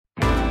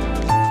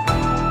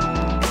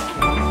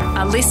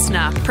A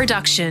listener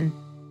production.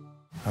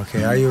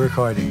 Okay, are you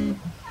recording?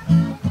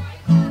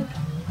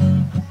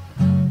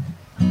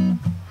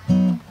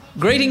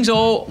 Greetings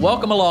all,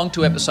 welcome along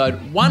to episode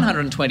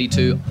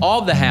 122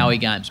 of the Howie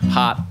Games,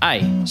 Part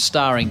A,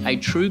 starring a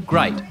true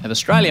great of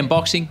Australian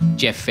boxing,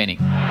 Jeff Fenech.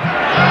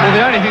 Well,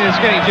 the only thing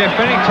that's getting Jeff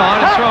Fenech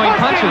tired is throwing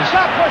punches.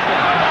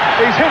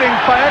 He's hitting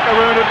Fenech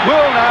around at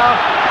will now.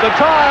 The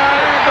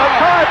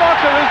Thai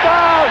boxer is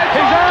down.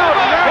 He's out.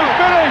 He's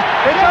finished.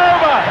 It's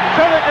over.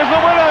 Fenech is the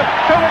winner.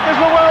 Fenech is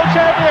the world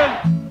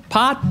champion.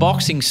 Part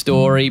boxing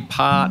story,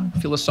 part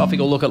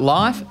philosophical look at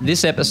life,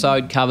 this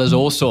episode covers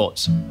all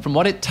sorts. From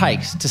what it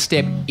takes to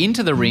step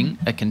into the ring,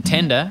 a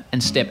contender,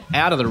 and step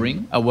out of the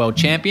ring, a world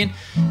champion,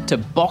 to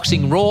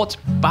boxing rorts,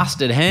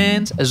 busted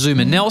hands,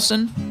 Azumah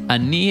Nelson, a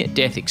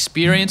near-death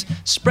experience,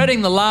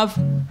 spreading the love,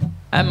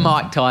 and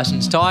Mike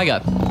Tyson's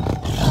tiger.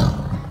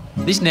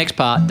 This next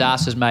part,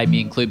 Das has made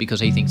me include because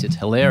he thinks it's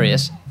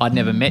hilarious. I'd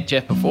never met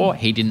Jeff before.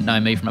 He didn't know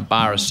me from a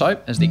bar of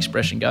soap, as the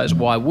expression goes.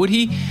 Why would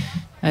he?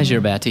 As you're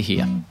about to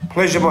hear.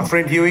 Pleasure, my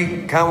friend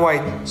Huey. Can't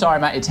wait. Sorry,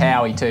 mate, it's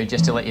Howie too,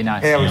 just to let you know.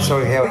 Howie,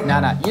 sorry, Howie.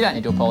 No, you don't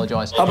need to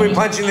apologise. I've been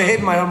punched in the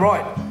head, mate, I'm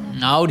right.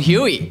 Old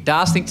Huey.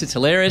 Das thinks it's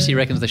hilarious. He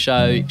reckons the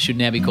show should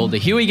now be called the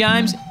Huey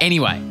Games.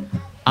 Anyway,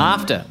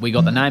 after we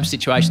got the name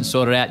situation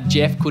sorted out,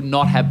 Jeff could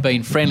not have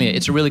been friendlier.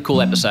 It's a really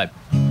cool episode.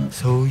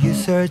 So you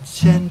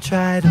search and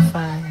try to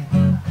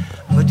find,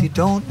 but you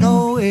don't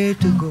know where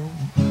to go.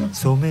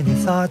 So many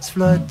thoughts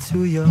flood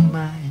through your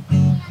mind.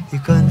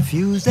 You're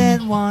confused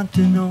and want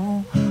to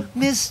know.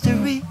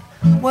 Mystery,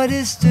 what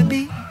is to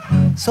be?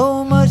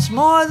 So much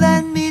more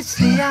than meets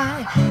the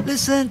eye.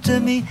 Listen to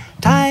me,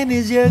 time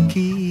is your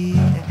key.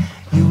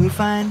 You will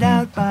find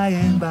out by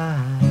and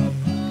by.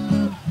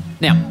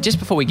 Now, just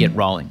before we get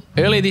rolling,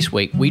 earlier this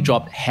week we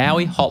dropped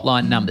Howie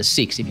Hotline number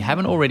 6. If you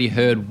haven't already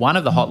heard one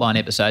of the Hotline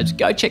episodes,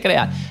 go check it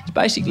out. It's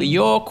basically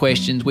your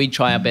questions. We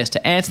try our best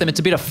to answer them. It's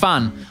a bit of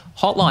fun.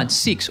 Hotline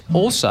 6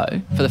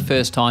 also, for the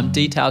first time,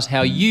 details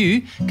how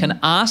you can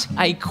ask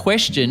a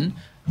question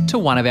to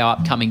one of our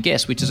upcoming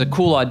guests, which is a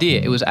cool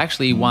idea. It was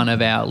actually one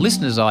of our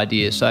listeners'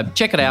 ideas. So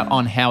check it out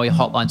on Howie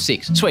Hotline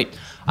 6. Sweet.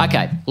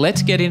 Okay,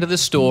 let's get into the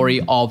story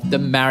of the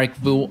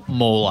Marrickville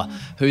Mauler,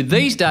 who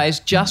these days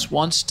just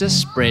wants to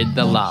spread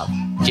the love.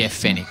 Jeff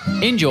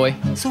Fenech. Enjoy.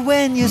 So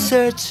when you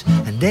search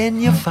and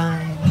then you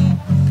find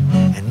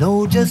and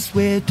know just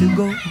where to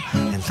go,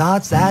 and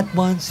thoughts that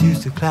once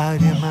used to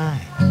cloud your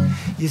mind,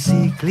 you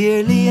see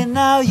clearly and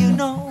now you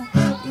know.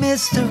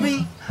 Mystery,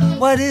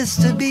 what is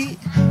to be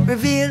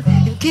revealed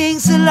in King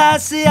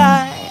Selassie.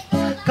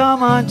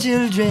 Come on,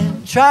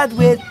 children, trot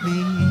with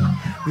me.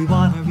 We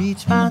want to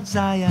reach Mount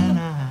Zion.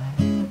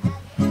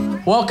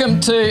 Welcome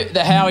to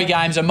the Howie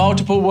Games, a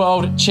multiple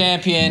world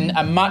champion,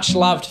 a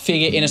much-loved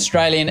figure in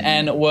Australian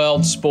and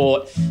world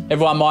sport.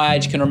 Everyone my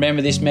age can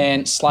remember this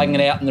man slugging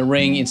it out in the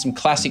ring in some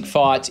classic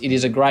fights. It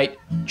is a great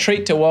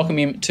treat to welcome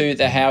him to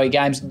the Howie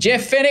Games.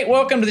 Jeff Fenech,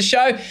 welcome to the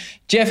show.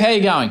 Jeff, how are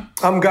you going?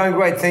 I'm going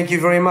great, thank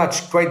you very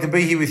much. Great to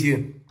be here with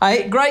you.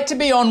 Hey, great to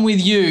be on with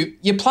you.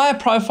 Your player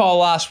profile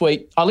last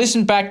week, I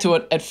listened back to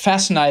it, it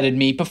fascinated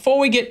me. Before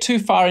we get too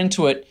far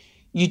into it,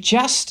 you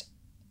just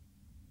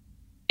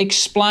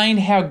explained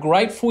how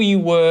grateful you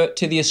were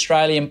to the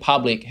Australian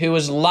public who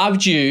has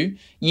loved you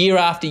year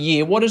after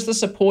year. What does the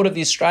support of the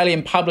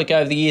Australian public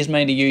over the years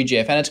mean to you,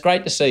 Jeff? And it's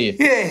great to see you.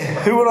 Yeah,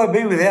 who would I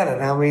be without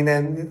it? I mean,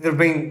 there have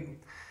been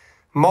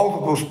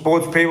multiple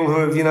sports people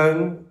who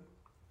have,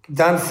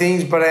 done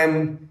things, but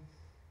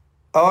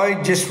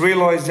I just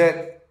realised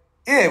that,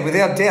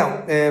 without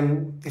doubt,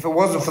 if it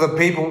wasn't for the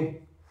people,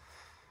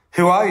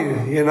 who are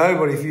you?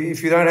 But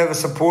if you don't have a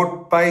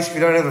support base, if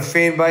you don't have a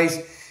fan base,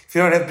 if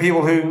you don't have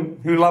people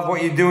who love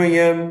what you're doing,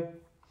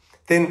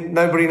 then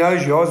nobody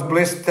knows you. I was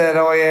blessed that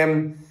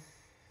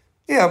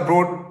I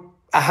brought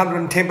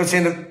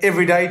 110% of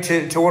every day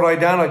to what I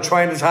done. I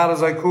trained as hard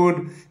as I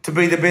could to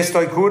be the best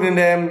I could,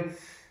 and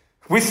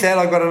with that,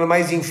 I got an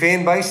amazing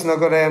fan base, and I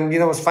got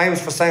I was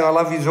famous for saying I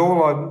love you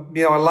all.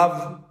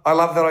 I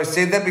love that I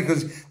said that,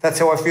 because that's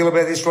how I feel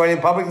about the Australian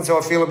public. That's how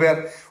I feel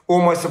about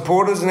all my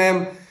supporters,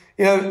 and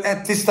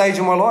at this stage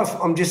of my life,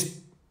 I'm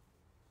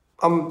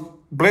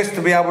blessed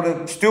to be able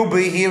to still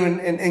be here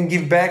and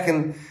give back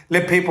and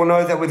let people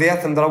know that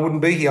without them that I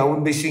wouldn't be here. I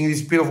wouldn't be sitting in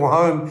this beautiful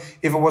home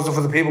if it wasn't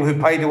for the people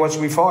who paid to watch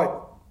me fight.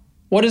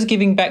 What does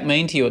giving back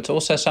mean to you? It's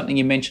also something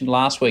you mentioned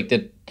last week,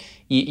 that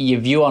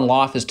your view on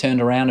life has turned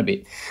around a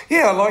bit.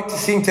 Yeah, I like to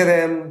think that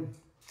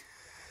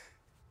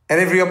at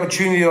every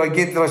opportunity I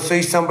get that I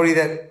see somebody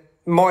that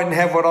mightn't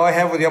have what I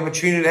have, or the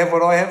opportunity to have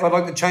what I have, I'd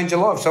like to change their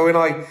life. So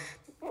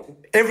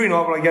every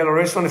night when I go to a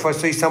restaurant, if I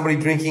see somebody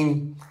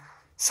drinking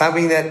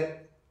something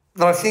that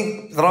I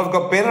think that I've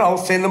got better, I'll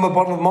send them a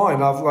bottle of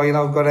mine. I've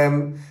got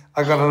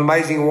an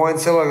amazing wine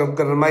cellar. I've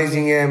got an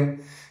amazing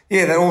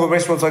that all the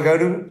restaurants I go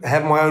to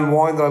have my own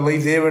wine that I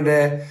leave there, and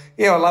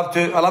I love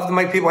to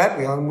make people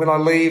happy. When I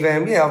leave,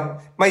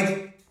 I've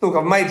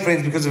made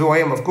friends because of who I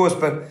am, of course,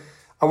 but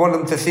I want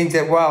them to think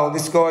that, wow,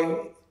 this guy,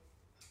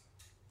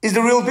 is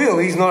the real deal.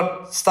 He's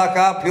not stuck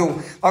up.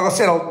 Like I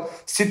said, I'll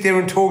sit there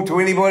and talk to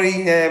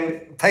anybody,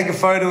 take a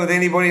photo with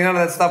anybody. None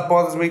of that stuff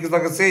bothers me because,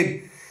 like I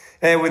said,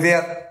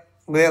 without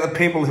the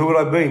people, who would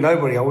I be?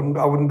 Nobody. I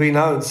wouldn't be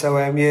known. So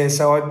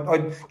So I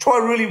try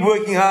really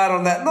working hard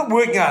on that. Not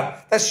working hard.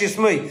 That's just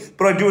me.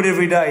 But I do it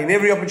every day. And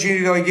every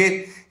opportunity that I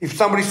get, if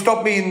somebody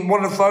stopped me and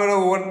wanted a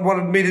photo or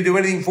wanted me to do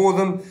anything for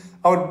them,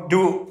 I would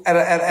do it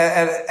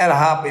at a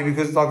heartbeat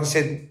because, like I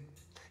said,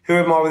 who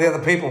am I without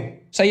the people?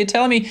 So you're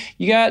telling me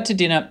you go out to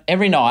dinner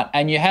every night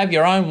and you have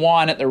your own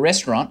wine at the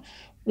restaurant.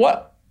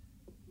 What?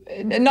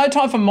 No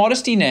time for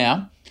modesty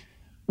now.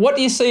 What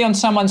do you see on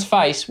someone's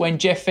face when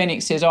Jeff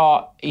Fenech says,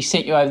 he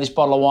sent you over this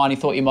bottle of wine, he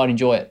thought you might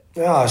enjoy it?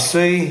 Yeah, I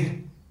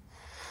see.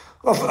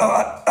 That's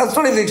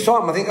not even the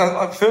excitement. I think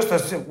at first I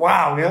said,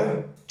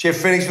 wow, Jeff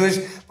Fenech for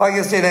this. Like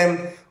I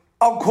said,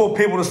 I'll call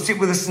people to sit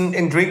with us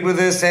and drink with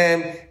us.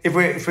 And if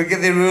we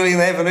get there early and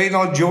they haven't eaten,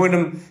 I'll join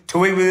them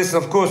to eat with us.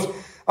 And, of course,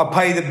 I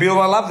pay the bill.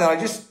 I love that. I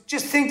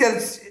just think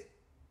that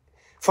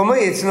for me,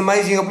 it's an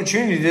amazing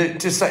opportunity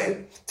to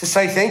say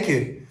thank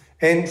you.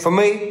 And for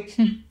me,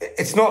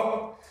 it's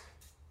not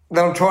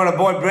that I'm trying to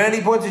buy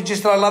brownie points. It's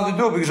just that I love to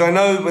do it because I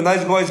know when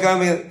those guys go,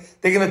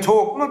 they're going to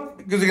talk, not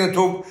because they're going to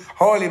talk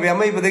highly about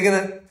me, but they're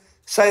going to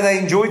say they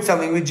enjoyed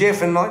something with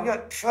Jeff. And I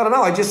don't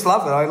know, I just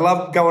love it. I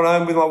love going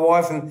home with my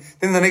wife, and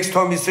then the next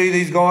time you see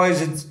these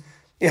guys, it's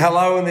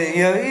hello, and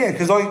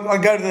because I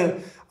go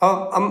to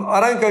I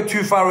don't go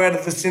too far out of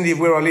the vicinity of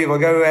where I live. I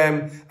go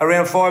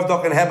around 5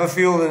 Dock and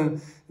Haberfield,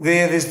 and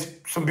there's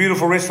some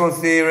beautiful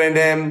restaurants there,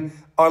 and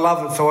I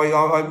love it. So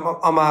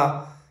I'm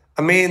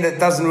a man that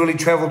doesn't really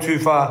travel too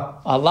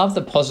far. I love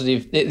the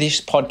positive.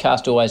 This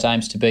podcast always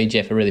aims to be,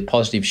 Jeff, a really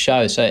positive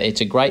show. So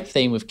it's a great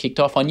theme we've kicked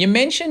off on. You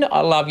mentioned I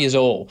love yous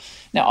all.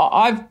 Now,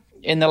 I've,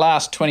 in the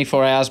last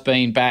 24 hours,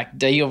 been back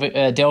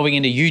delving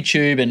into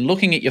YouTube and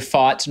looking at your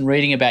fights and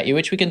reading about you,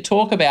 which we can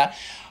talk about.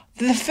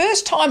 The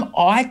first time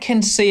I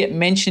can see it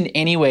mentioned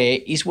anywhere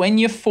is when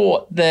you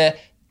fought the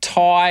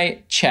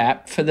Thai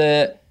chap for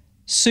the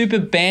super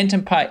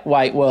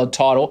bantamweight world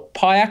title,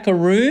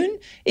 Payakaroon.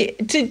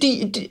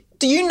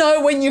 Do you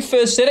know when you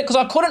first said it? Because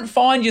I couldn't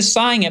find you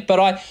saying it, but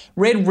I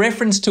read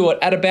reference to it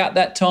at about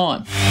that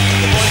time.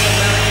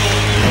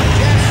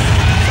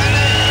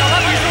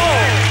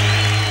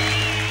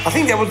 I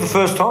think that was the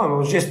first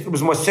time. It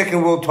was my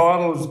second world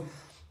title. It was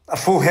a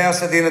full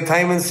house at the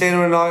entertainment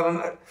centre, and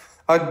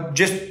I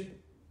just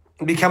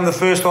become the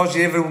first Aussie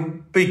to ever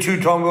be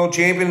two-time world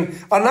champion.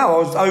 I know, I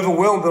was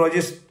overwhelmed, but I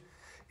just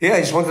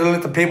wanted to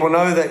let the people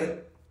know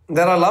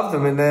that I love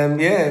them. And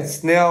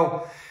it's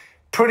now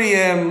pretty,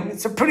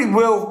 it's a pretty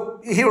well,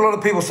 you hear a lot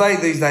of people say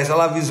it these days, I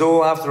love you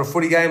all after a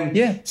footy game,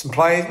 some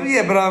players.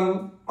 But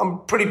I'm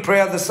pretty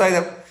proud to say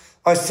that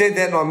I said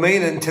that and I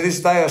mean it, and to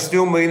this day I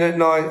still mean it,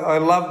 and I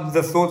love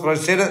the thought that I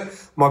said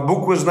it. My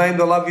book was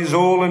named I Love You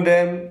All,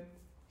 and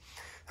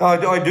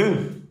I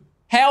do.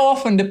 How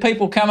often do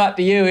people come up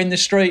to you in the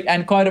street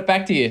and quote it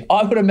back to you?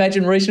 I would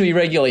imagine reasonably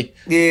regularly.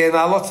 Yeah,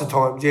 no, lots of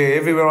times,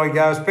 everywhere I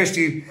go,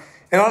 especially,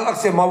 and like I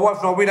said, my wife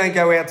and I,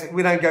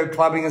 we don't go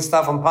clubbing and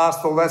stuff, I'm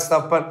past all that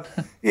stuff, but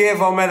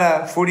if I'm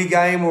at a footy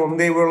game or I'm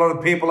there where a lot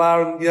of people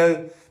are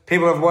and,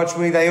 people have watched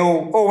me, they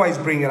always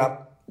bring it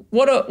up.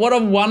 What a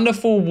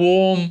wonderful,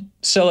 warm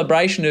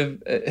celebration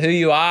of who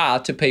you are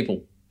to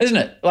people, isn't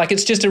it? Like,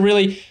 it's just a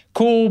really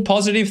cool,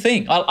 positive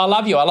thing. I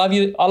love you. I love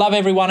you. I love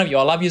every one of you.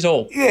 I love yous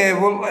all. Yeah,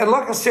 well, and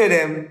like I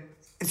said,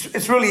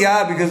 it's really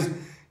hard because,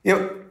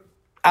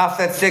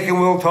 after that second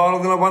world title,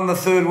 then I won the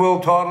third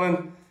world title,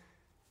 and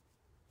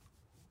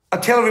I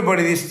tell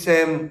everybody this,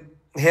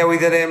 Howie,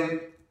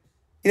 that,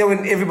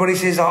 when everybody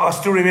says, I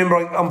still remember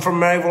I'm from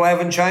Marrickville, I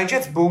haven't changed,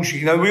 that's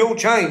bullshit. We all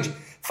change.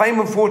 Fame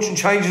and fortune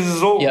changes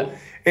us all. Yep.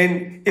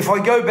 And if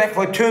I go back, if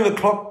I turn the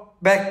clock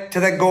back to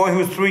that guy who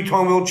was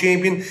 3-time world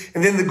champion,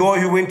 and then the guy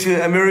who went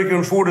to America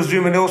and fought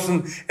Azumah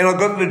Nelson, and I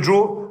got in the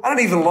draw, I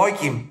don't even like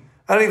him.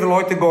 I don't even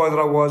like the guy that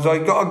I was.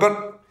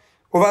 Although,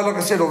 like I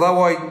said,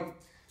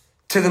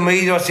 to the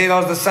media I said I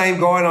was the same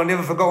guy and I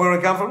never forgot where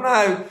I come from.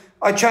 No,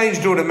 I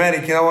changed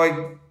automatic.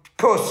 Of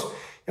course,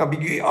 I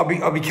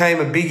became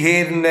a big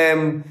head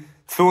and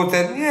thought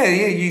that,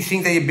 you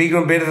think that you're bigger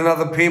and better than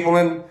other people.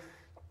 And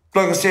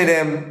like I said,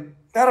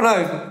 I don't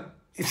know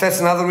if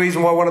that's another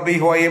reason why I want to be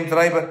who I am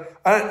today, but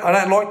I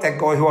don't like that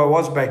guy who I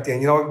was back then.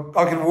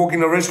 I could walk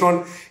in a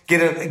restaurant,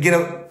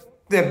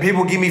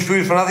 people give me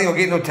food for nothing. I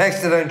get no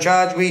tax, they don't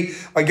charge me.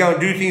 I go and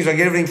do things, I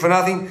get everything for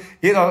nothing.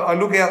 Yet I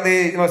look out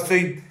there and I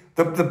see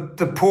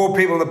the poor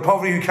people, the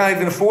poverty who can't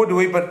even afford to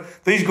eat,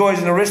 but these guys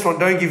in the restaurant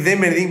don't give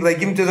them anything, but they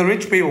give them to the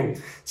rich people.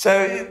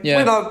 So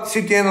when I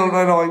sit down and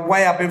I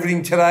weigh up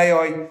everything today,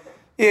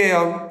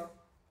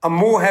 I'm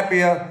more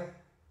happier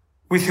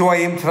with who I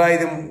am today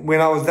than when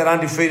I was that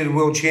undefeated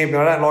world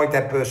champion. I don't like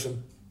that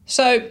person.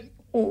 So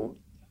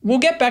we'll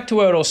get back to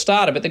where it all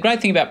started, but the great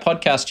thing about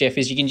podcasts, Jeff,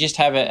 is you can just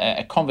have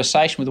a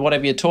conversation with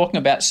whatever you're talking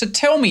about. So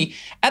tell me,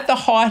 at the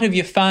height of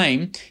your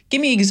fame,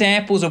 give me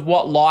examples of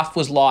what life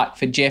was like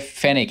for Jeff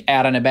Fenech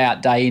out and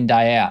about day in,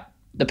 day out.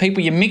 the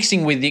people you're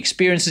mixing with, the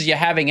experiences you're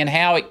having, and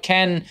how it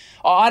can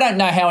 – I don't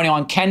know how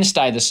anyone can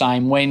stay the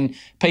same when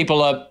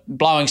people are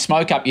blowing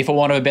smoke up you, for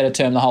want of a better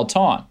term, the whole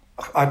time.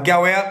 I'd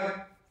go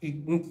out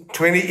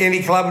to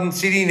any club in the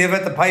city, never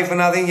had to pay for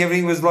nothing.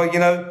 Everything was like,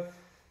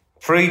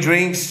 free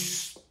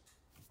drinks,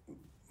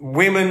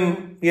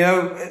 women,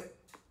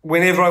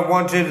 whenever I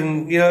wanted,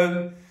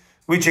 and,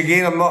 which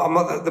again, I'm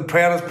not the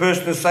proudest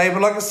person to say,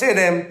 but like I said,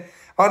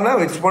 I don't know,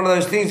 it's one of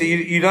those things that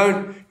you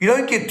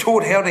don't get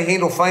taught how to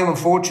handle fame and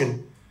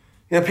fortune.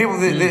 People,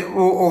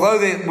 although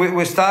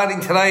we're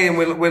starting today and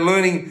we're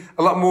learning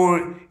a lot more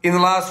in the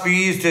last few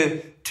years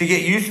to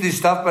get used to this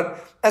stuff,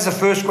 but as a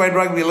first grade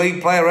rugby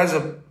league player, as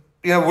a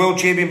world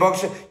champion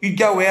boxer, you'd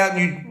go out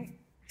and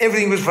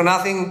everything was for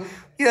nothing.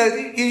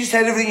 You just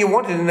had everything you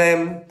wanted,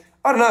 and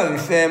I don't know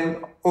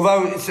if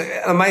although it's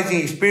an amazing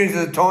experience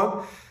at the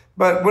time,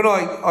 but when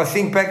I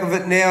think back of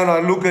it now and I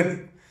look at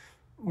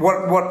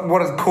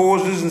what it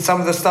causes and some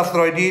of the stuff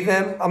that I did,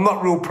 I'm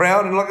not real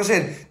proud. And like I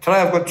said, today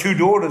I've got 2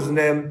 daughters, and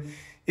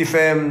if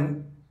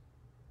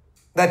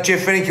that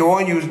Jeff Fenech who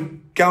I knew was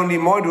going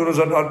near my daughters,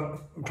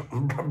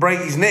 I'd break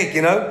his neck,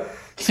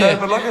 So, yeah.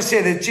 But like I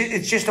said,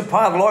 it's just a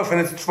part of life,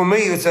 and for me,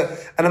 it's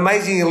an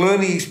amazing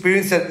learning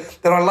experience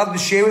that I love to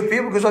share with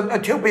people, because I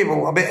tell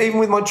people, even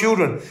with my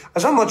children,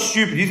 I'm not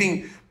stupid. You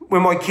think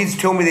when my kids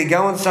tell me they're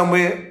going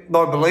somewhere,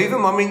 I believe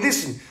them? I mean,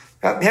 listen,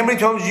 how many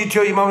times did you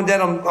tell your mum and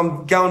dad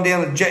I'm going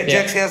down to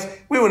Jack's house?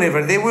 We were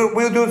never there. We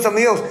were doing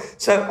something else.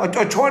 So I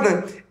try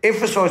to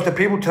emphasise to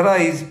people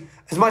today is,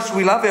 as much as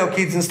we love our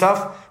kids and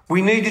stuff,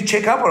 we need to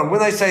check up on them.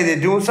 When they say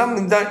they're doing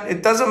something,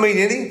 it doesn't mean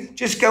anything.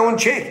 Just go and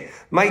check.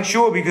 Make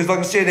sure, because like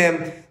I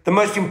said, the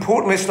most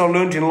important lesson I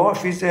learned in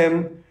life is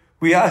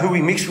we are who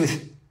we mix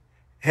with.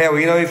 How,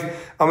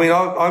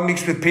 I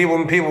mix with people,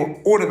 and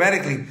people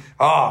automatically,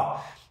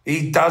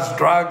 he does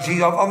drugs.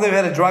 I've never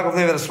had a drug. I've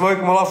never had a smoke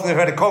in my life. I've never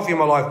had a coffee in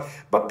my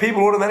life. But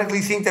people automatically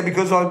think that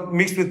because I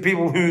mixed with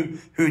people who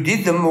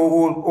did them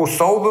or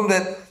sold them,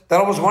 that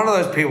I was one of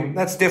those people.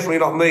 That's definitely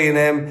not me.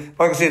 And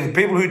like I said, the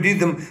people who did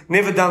them,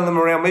 never done them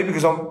around me,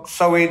 because I'm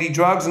so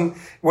anti-drugs and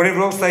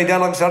whatever else they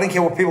done. Like I said, I don't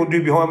care what people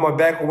do behind my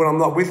back or when I'm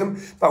not with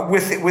them. But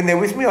when they're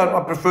with me,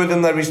 I prefer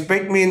them. They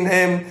respect me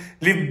and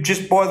live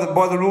just by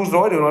the rules that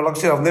I do. And like I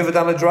said, I've never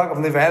done a drug.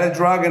 I've never had a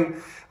drug,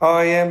 and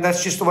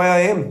that's just the way I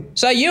am.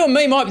 So you and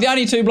me might be the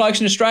only 2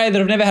 blokes in Australia that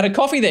have never had a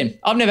coffee then.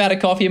 I've never had a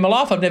coffee in my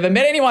life. I've never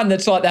met anyone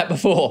that's like that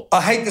before.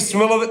 I hate the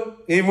smell of it.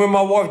 Even when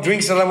my wife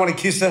drinks, I don't want to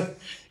kiss her.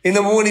 In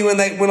the morning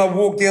when I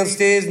walk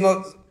downstairs and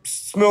I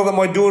smell that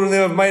my daughter and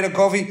them have made a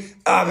coffee,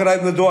 I could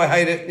open the door. I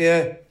hate it,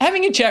 yeah.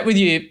 Having a chat with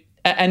you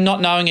and not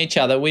knowing each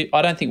other,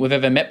 I don't think we've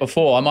ever met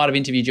before. I might have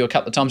interviewed you a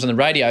couple of times on the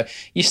radio.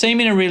 You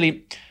seem in a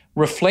really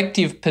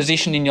reflective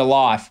position in your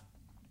life.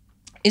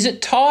 Is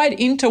it tied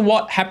into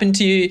what happened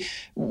to you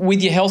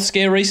with your health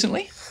scare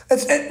recently?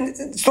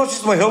 It's not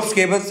just my health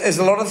scare, but it's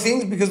a lot of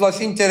things, because I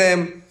think that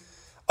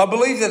I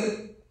believe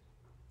that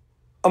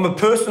I'm a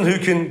person who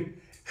can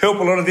help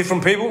a lot of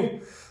different people,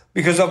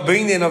 because I've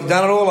been there and I've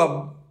done it all.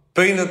 I've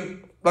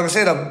been, like I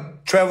said,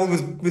 I've travelled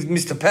with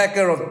Mr.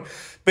 Packer.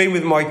 I've been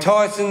with Mike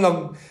Tyson.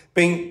 I've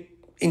been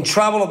in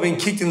trouble. I've been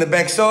kicked in the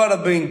backside.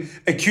 I've been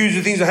accused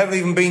of things I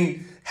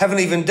haven't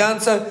even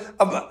done. So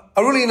I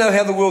really know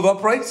how the world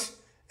operates.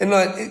 And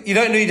you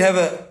don't need to have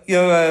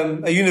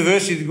a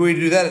university degree to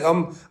do that.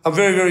 I'm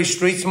very, very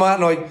street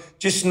smart, and I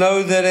just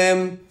know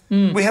that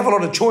we have a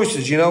lot of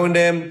choices,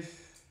 and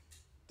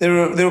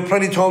there were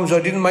plenty of times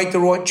I didn't make the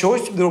right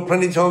choice. There were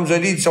plenty of times I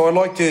did. So I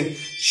like to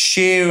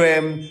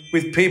share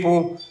with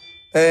people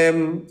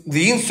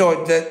the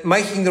insight that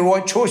making the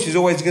right choice is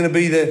always going to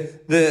be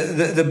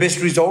the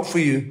best result for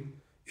you.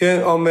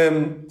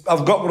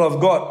 I've got what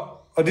I've got.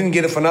 I didn't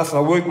get it for nothing.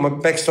 I worked my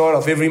backside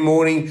off every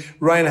morning,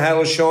 rain, hail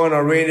or shine. I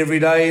ran every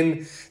day,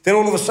 and then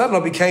all of a sudden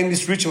I became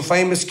this rich and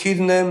famous kid,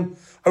 and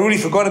I really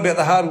forgot about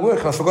the hard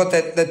work. I forgot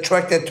that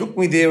track that took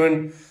me there,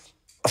 and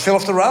I fell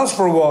off the rails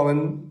for a while.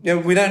 And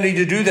we don't need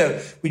to do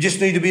that. We just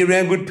need to be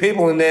around good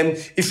people, and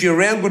if you're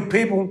around good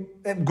people,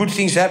 good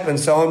things happen.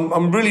 So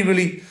I'm really,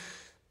 really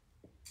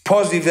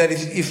positive that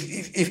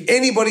if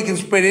anybody can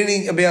spread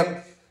anything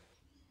about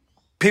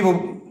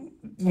people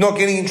not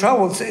getting in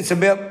trouble, it's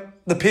about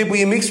the people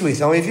you mix with.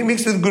 I mean, if you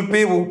mix with good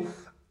people,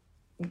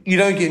 you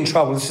don't get in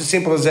trouble. It's as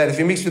simple as that. If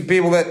you mix with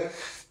people that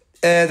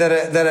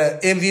are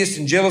envious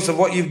and jealous of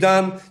what you've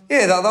done,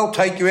 they'll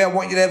take you out,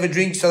 want you to have a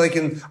drink so they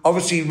can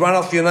obviously run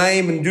off your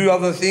name and do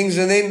other things,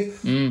 and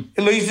then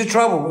it leads to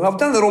trouble. And I've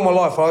done that all my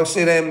life. Like I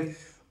said,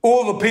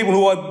 all the people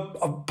who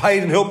I've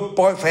paid and helped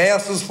buy for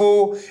houses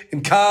for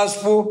and cars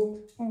for,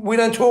 we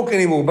don't talk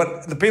anymore.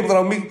 But the people that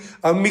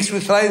I mix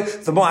with today,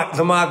 the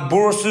Mark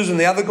Boruses and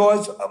the other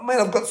guys, man,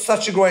 I've got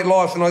such a great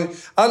life, and I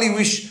only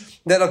wish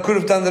that I could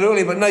have done that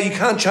earlier. But no, you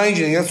can't change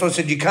anything. That's what I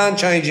said. You can't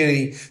change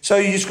anything. So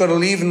you just got to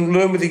live and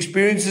learn with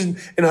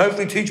experiences, and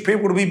hopefully teach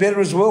people to be better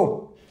as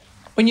well.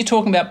 When you're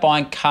talking about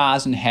buying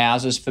cars and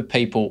houses for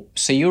people,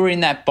 so you were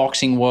in that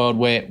boxing world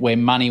where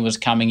money was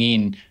coming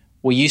in.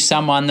 Were you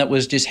someone that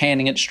was just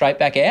handing it straight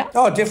back out?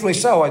 Oh, definitely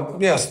so.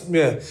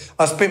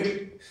 I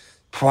spent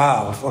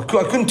wow, I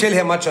couldn't tell you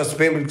how much I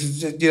spent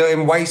because,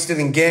 and wasted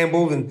and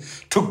gambled and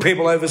took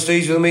people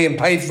overseas with me and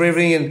paid for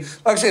everything and,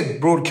 like I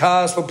said,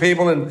 broadcast for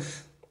people and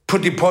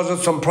put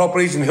deposits on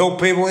properties and help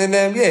people. And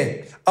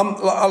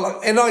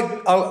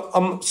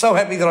I'm so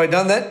happy that I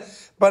done that.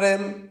 But I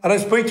don't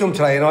speak to them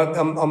today, and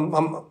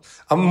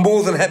I'm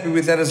more than happy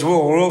with that as well.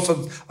 Or else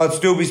I'd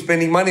still be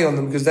spending money on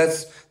them because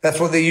that's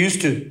what they're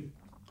used to.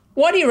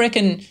 Why do you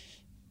reckon,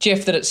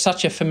 Jeff, that it's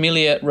such a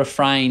familiar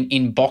refrain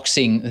in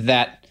boxing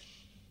that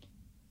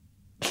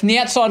from the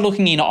outside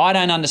looking in, I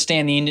don't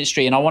understand the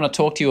industry and I want to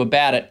talk to you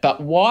about it,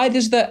 but why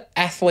does the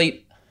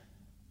athlete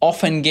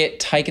often get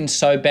taken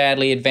so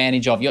badly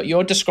advantage of?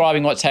 You're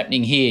describing what's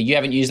happening here. You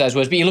haven't used those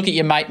words, but you look at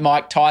your mate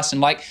Mike Tyson.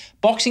 Like,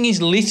 boxing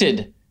is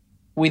littered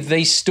with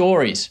these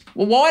stories.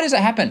 Well, why does it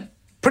happen?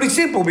 Pretty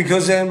simple,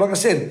 because like I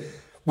said,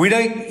 you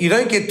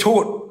don't get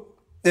taught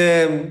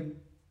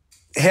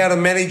how to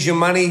manage your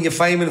money and your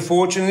fame and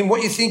fortune. And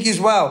what you think is,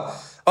 well,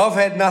 I've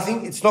had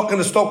nothing. It's not going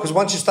to stop, because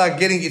once you start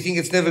getting it, you think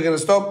it's never going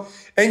to stop.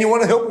 And you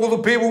want to help all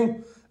the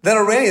people that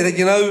are around you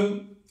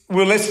that,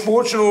 were less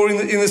fortunate or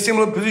in a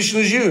similar position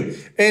as you.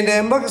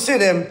 And like I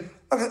said,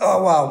 I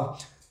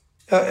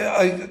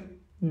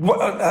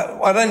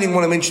don't even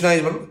want to mention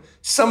names, but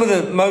some of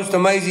the most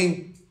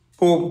amazing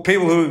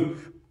people who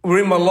were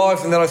in my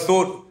life and that I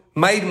thought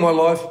made my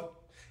life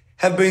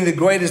have been the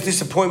greatest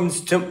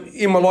disappointments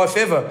in my life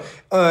ever.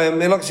 And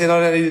like I said, I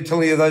don't need to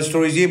tell you those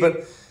stories here,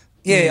 but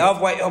I've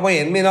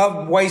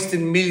wasted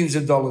millions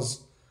of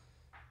dollars.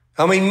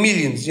 I mean,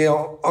 millions,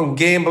 on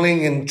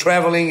gambling and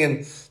traveling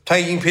and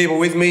taking people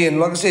with me, and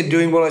like I said,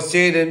 doing what I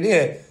said, and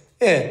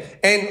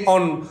and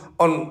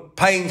on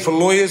paying for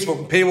lawyers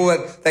for people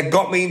that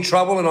got me in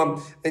trouble, and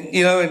I'm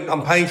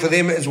paying for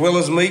them as well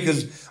as me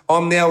because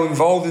I'm now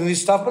involved in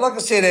this stuff. But like I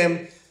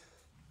said,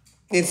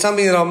 it's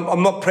something that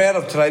I'm not proud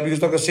of today,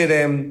 because like I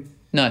said,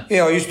 no.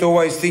 Yeah, I used to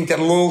always think that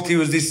loyalty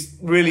was this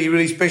really,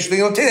 really special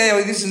thing. I'll tell you how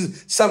this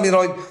is something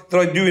that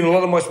I do in a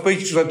lot of my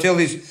speeches. I tell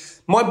this.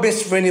 My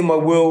best friend in the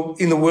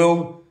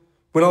world,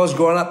 when I was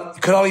growing up,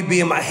 could only be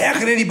how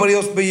could anybody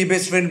else be your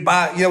best friend?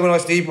 But, when I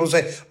see people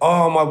say,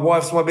 oh, my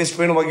wife's my best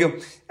friend, or my girl,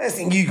 I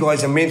think you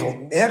guys are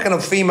mental. How can a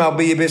female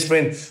be your best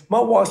friend? My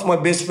wife's my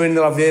best friend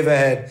that I've ever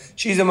had.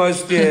 She's the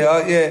most,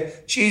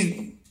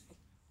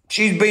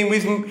 She's been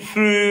with me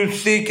through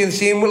thick and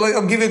thin. Well,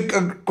 I'll give you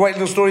a great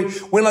little story.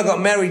 When I got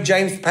married,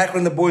 James Packer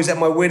and the boys at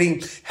my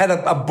wedding had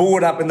a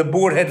board up, and the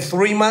board had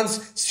 3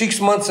 months, 6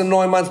 months and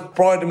 9 months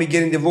prior to me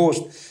getting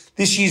divorced.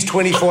 This year's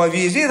 25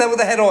 years. Yeah,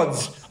 they had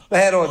odds. They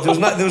had odds.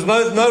 There was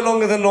no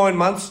longer than 9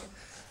 months.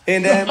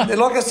 And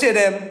like I said,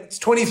 it's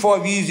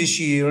 25 years this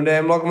year.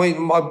 And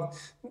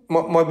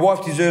my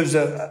wife deserves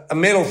a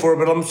medal for it.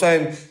 But I'm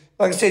saying,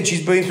 like I said,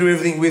 she's been through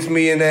everything with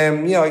me. And,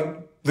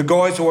 the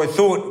guys who I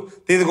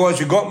thought, they're the guys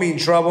who got me in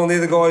trouble, and they're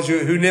the guys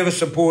who never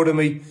supported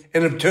me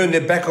and have turned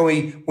their back on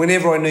me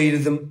whenever I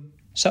needed them.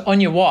 So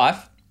on your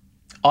wife,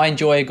 I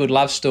enjoy a good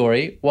love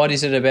story. What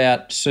is it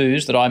about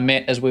Suze that I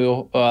met as we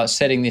were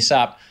setting this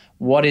up?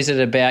 What is it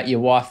about your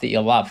wife that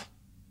you love?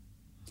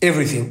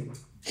 Everything.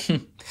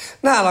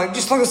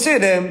 Just like I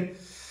said,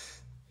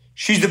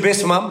 she's the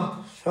best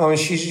mum. I mean,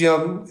 she's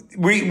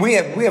we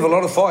have a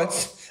lot of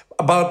fights,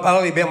 but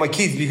only about my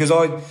kids, because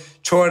I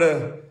try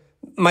to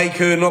make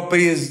her not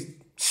be as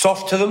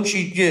soft to them.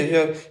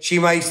 She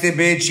makes their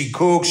bed, she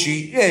cooks,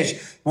 she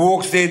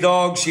walks their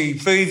dog, she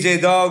feeds their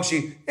dog.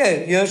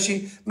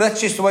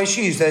 That's just the way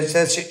she is.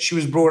 That's she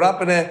was brought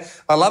up, and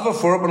I love her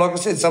for it. But like I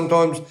said,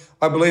 sometimes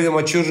I believe that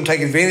my children take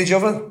advantage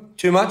of her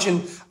too much,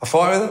 and I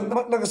fight with her.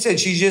 Like I said,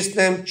 she's just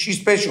she's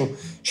special.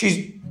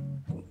 She's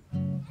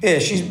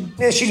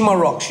my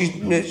rock. She's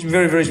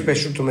very, very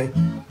special to me.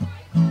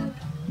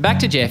 Back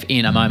to Jeff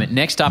in a moment.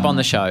 Next up on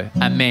the show,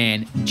 a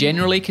man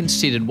generally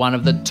considered one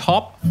of the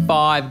top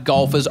 5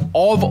 golfers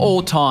of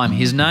all time.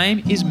 His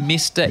name is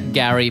Mr.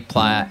 Gary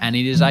Player, and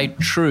it is a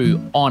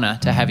true honour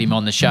to have him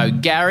on the show.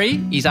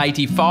 Gary is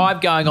 85,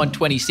 going on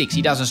 26.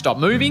 He doesn't stop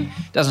moving,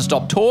 doesn't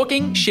stop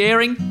talking,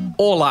 sharing,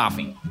 or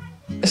laughing.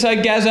 So,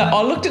 Gazza,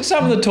 I looked at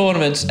some of the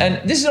tournaments,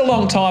 and this is a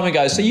long time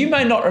ago, so you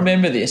may not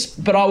remember this,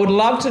 but I would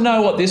love to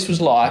know what this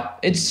was like.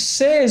 It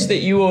says that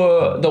you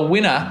were the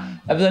winner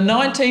of the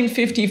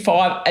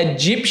 1955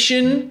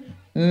 Egyptian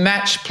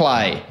match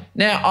play.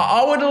 Now,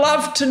 I would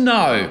love to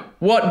know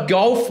what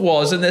golf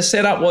was and the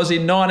setup was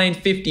in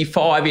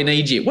 1955 in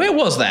Egypt. Where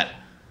was that?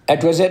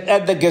 It was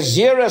at the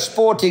Gezira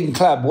Sporting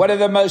Club, one of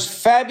the most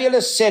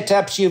fabulous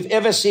setups you've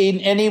ever seen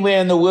anywhere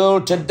in the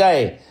world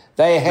today.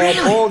 They had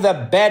all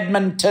the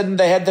badminton,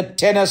 they had the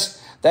tennis,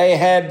 they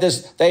had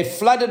this. They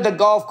flooded the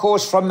golf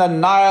course from the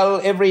Nile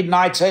every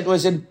night, so it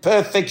was in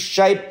perfect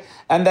shape.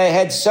 And they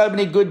had so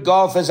many good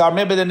golfers. I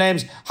remember the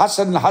names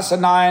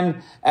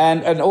Hassanein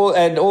and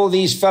all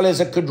these fellas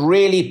that could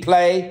really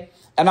play.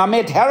 And I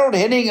met Harold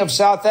Henning of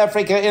South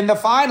Africa in the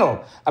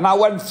final, and I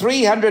won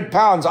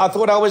 £300. I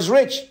thought I was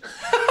rich.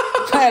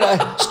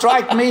 Man,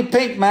 strike me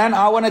pink, man.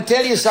 I want to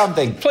tell you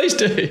something. Please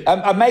do.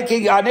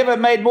 I never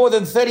made more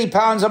than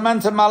 £30 a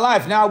month in my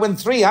life. Now I win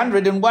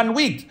 300 in 1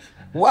 week.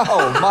 Wow,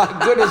 my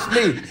goodness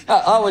me.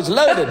 I was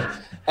loaded.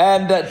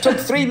 And it took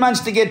 3 months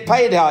to get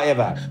paid,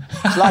 however.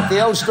 It's like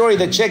the old story,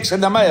 the check's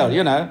in the mail,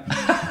 you know.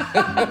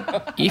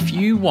 If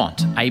you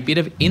want a bit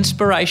of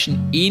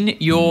inspiration in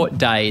your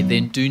day,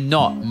 then do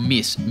not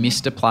miss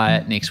Mr.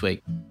 Player next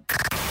week.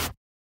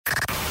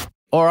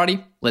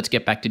 Alrighty, let's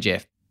get back to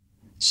Jeff.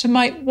 So,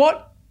 mate,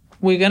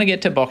 we're going to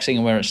get to boxing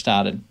and where it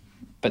started,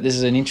 but this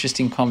is an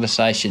interesting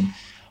conversation.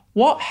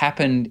 What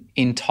happened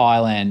in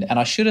Thailand? And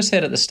I should have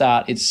said at the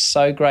start, it's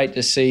so great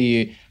to see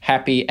you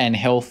happy and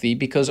healthy,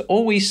 because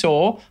all I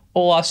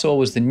saw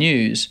was the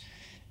news,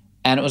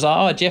 and it was like,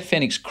 oh, Jeff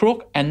Fenech's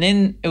crook. And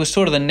then it was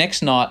sort of the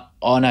next night,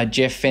 oh no,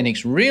 Jeff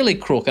Fenech's really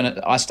crook. And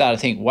I started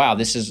to think, wow,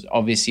 this is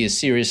obviously a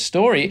serious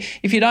story.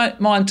 If you don't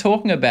mind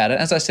talking about it,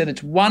 as I said,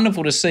 it's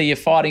wonderful to see you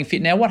fighting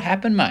fit. Now, what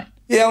happened, mate?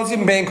 Yeah, I was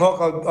in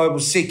Bangkok. I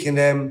was sick,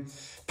 and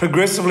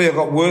progressively I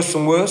got worse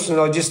and worse. And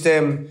I just,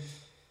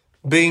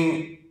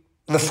 being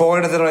the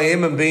fighter that I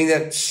am and being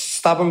that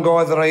stubborn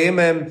guy that I am,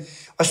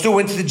 I still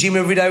went to the gym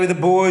every day with the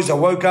boys. I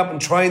woke up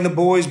and trained the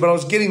boys, but I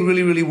was getting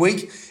really, really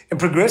weak, and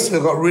progressively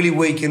I got really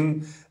weak.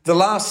 And the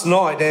last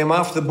night,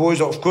 after the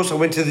boys, of course, I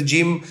went to the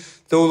gym.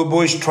 All the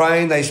boys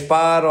trained, they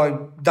sparred. I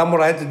done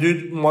what I had to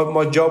do,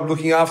 my job,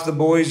 looking after the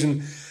boys,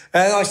 and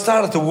I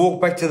started to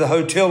walk back to the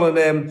hotel,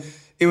 and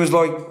it was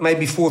like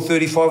maybe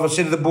 4:35. I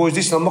said to the boys,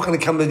 listen, I'm not going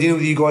to come to dinner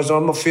with you guys.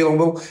 I'm not feeling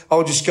well.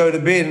 I'll just go to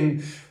bed.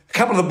 And a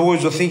couple of the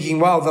boys were thinking,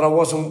 wow, that I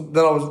wasn't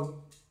well.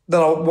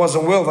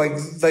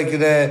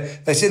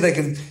 They said they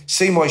could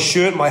see my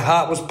shirt, my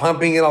heart was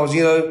pumping, and I was,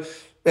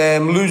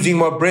 losing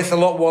my breath a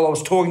lot while I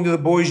was talking to the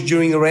boys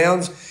during the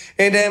rounds.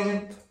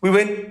 And we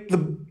went.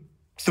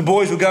 The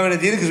boys were going to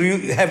dinner because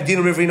we have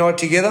dinner every night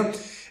together,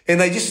 and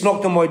they just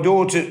knocked on my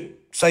door to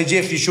say,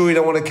 Jeff, you sure you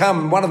don't want to come?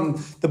 And one of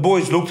them, the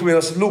boys looked at me and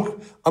I said,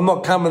 look, I'm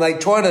not coming. They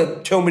tried to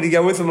tell me to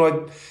go with them,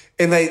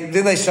 and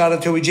they started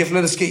to tell me, Jeff,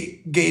 let us get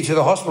you to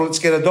the hospital. Let's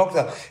get a doctor.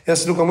 And I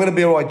said, look, I'm going to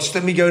be all right. Just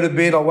let me go to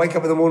bed. I'll wake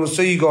up in the morning and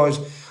see you guys.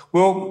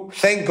 Well,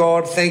 thank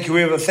God, thank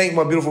whoever, thank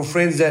my beautiful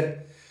friends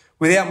that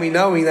without me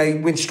knowing, they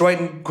went straight,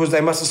 because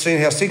they must have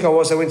seen how sick I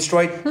was, they went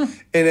straight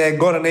and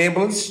got an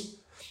ambulance.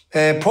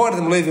 Prior to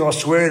them leaving, I was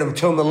swearing to them,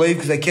 telling them to leave,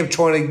 because they kept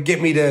trying to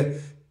get me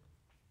to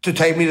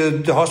take me to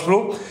the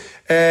hospital.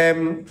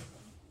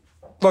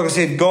 Like I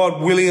said,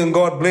 God willing and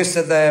God bless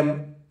that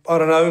I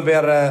don't know,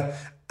 about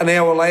an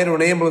hour later,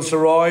 an ambulance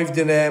arrived,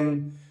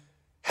 and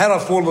had I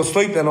fallen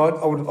asleep that night,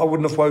 I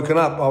wouldn't have woken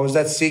up. I was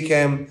that sick,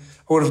 I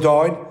would have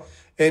died.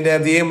 And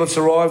the ambulance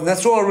arrived, and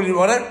that's all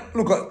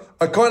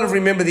I kind of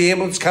remember the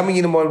ambulance coming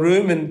into my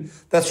room, and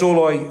that's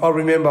all I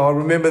remember. I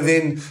remember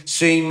then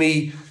seeing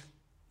me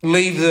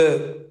leave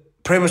the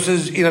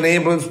premises in an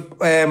ambulance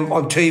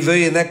on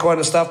TV and that kind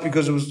of stuff,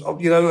 because it was,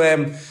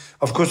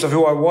 of course, of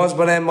who I was.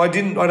 But I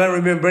don't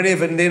remember any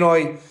of it. And then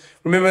I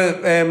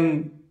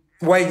remember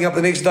waking up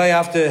the next day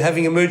after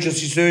having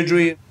emergency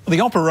surgery. The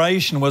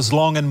operation was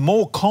long and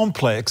more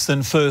complex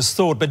than first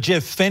thought, but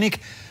Jeff Fenech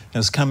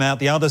has come out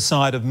the other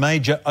side of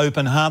major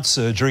open heart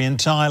surgery in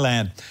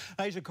Thailand.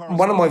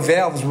 One of my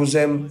valves was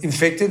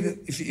infected.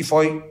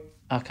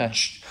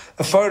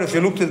 A photo, if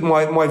you looked at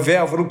my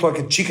valve, it looked like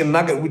a chicken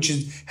nugget which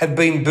had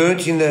been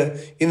burnt in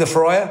the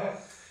fryer.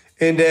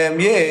 And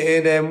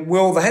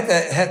well, they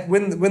had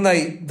when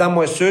they done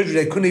my surgery,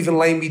 they couldn't even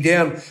lay me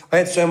down. I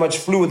had so much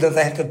fluid that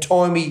they had to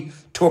tie me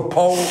to a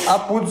pole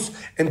upwards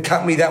and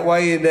cut me that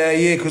way. And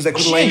because they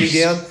couldn't lay me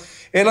down.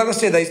 And like I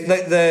said,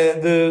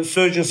 the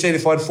surgeon said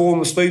if I'd fallen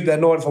asleep that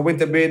night, if I went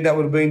to bed, that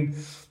would have been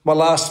my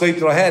last sleep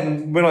that I had.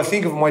 And when I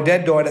think of it, my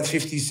dad died at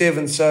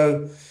 57,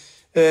 so.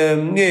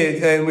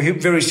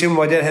 Very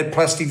similar. My dad had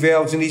plastic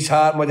valves in his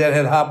heart. My dad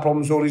had heart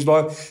problems all his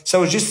life. So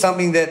it was just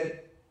something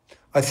that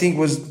I think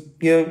was,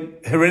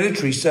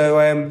 hereditary.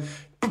 So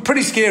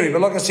pretty scary.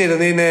 But like I said, and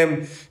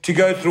then to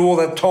go through all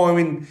that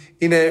time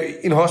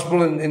in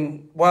hospital,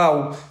 and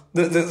wow,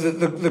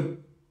 the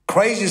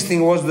craziest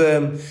thing was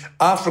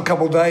after a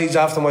couple of days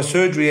after my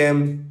surgery,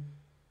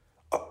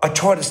 I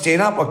tried to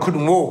stand up. I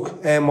couldn't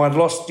walk. I'd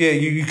lost.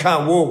 You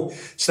can't walk.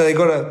 So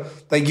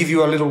they give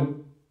you a little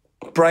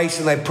brace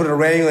and they put it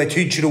around you and they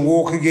teach you to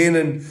walk again,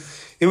 and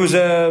it was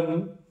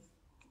a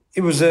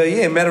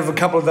matter of a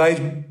couple of days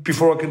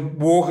before I could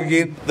walk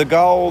again. The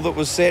goal that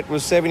was set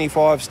was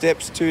 75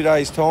 steps, 2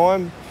 days'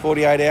 time,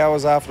 48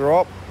 hours after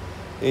op.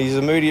 His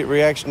immediate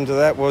reaction to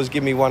that was,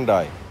 give me 1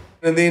 day.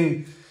 And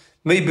then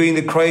me being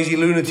the crazy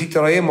lunatic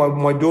that I am,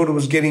 my daughter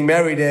was getting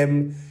married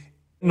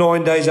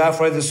 9 days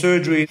after I had the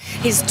surgery.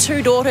 His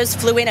two daughters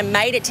flew in and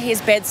made it to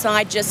his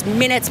bedside just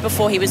minutes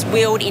before he was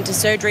wheeled into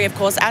surgery. Of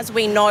course, as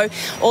we know,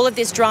 all of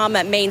this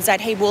drama means that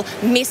he will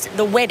miss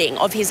the wedding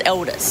of his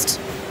eldest.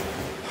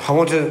 I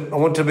want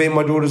to be in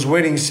my daughter's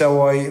wedding,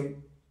 so I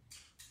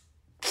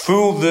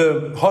fooled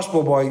the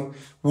hospital by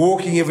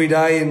walking every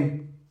day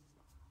and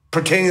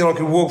pretending that I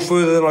could walk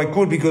further than I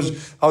could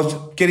because I was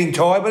getting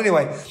tired. But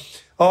anyway,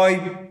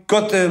 I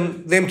got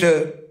them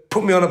to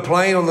put me on a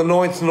plane on the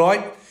 9th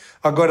night.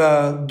 I got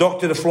a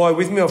doctor to fly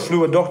with me. I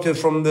flew a doctor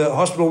from the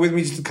hospital with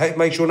me just to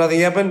make sure nothing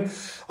happened.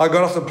 I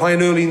got off the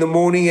plane early in the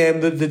morning,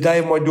 the day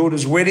of my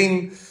daughter's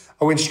wedding.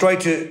 I went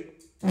straight to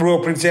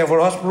Royal Prince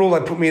Alfred Hospital. They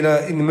put me in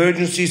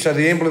emergency, so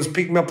the ambulance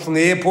picked me up from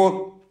the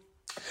airport.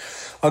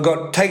 I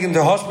got taken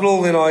to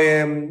hospital, then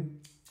I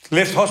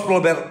left hospital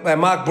about,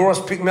 Mark Boris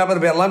picked me up at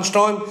about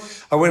lunchtime.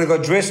 I went and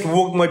got dressed,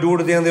 walked my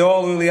daughter down the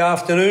aisle early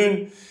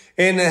afternoon,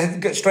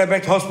 and got straight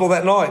back to hospital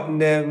that night.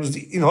 And was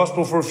in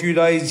hospital for a few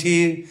days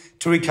here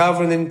to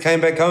recover, and then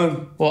came back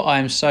home. Well,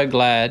 I'm so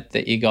glad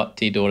that you got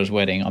to your daughter's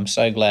wedding. I'm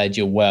so glad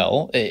you're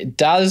well.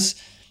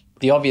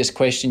 The obvious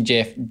question,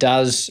 Jeff,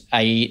 does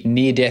a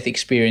near-death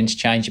experience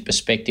change your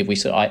perspective?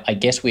 I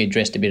guess we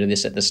addressed a bit of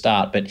this at the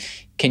start, but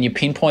can you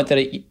pinpoint that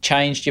it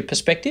changed your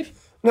perspective?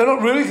 No,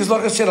 not really, because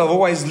like I said, I've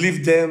always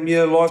lived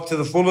life to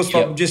the fullest.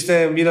 Yep. I'm just,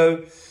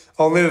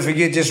 I'll never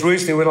forget just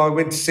recently when I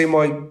went to see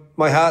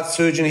my heart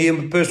surgeon here,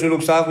 the person who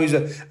looks after me is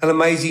an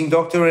amazing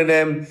doctor,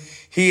 and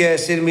he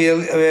said to me,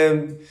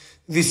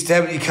 this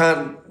tablet,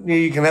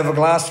 you can have a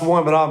glass of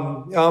wine, but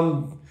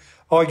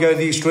I go to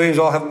the extremes.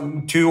 I'll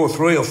have 2 or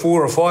 3 or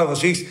 4 or 5 or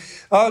 6.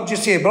 But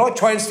I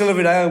train still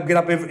every day. I get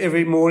up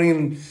every morning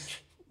and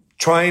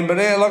train. But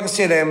like I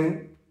said,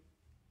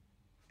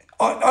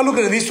 I look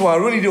at it this way. I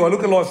really do. I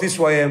look at life this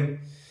way. I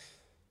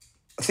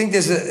think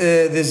there's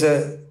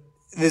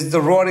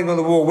the writing on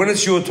the wall. When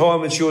it's your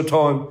time, it's your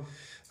time.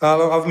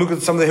 I've looked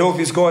at some of the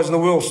healthiest guys in the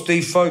world.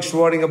 Steve Folkes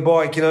riding a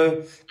bike,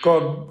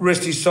 God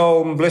rest his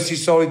soul and bless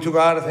his soul. He took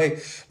a heart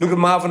attack. Look at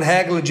Marvin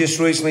Hagler just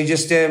recently,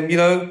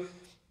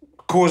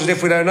 cause of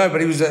death we don't know, but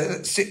he was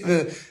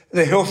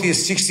the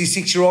healthiest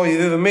 66-year-old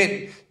you've ever met.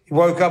 He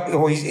woke up,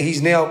 or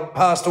he's now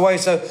passed away.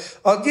 So,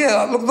 look,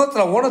 not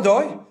that I want to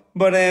die,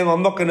 but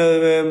I'm not going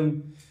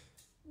to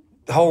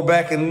hold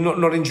back and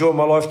not enjoy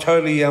my life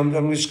totally. I'm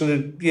just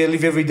going to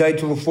live every day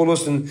to the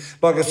fullest. And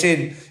like I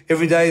said,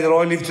 every day that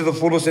I live to the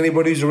fullest,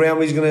 anybody who's around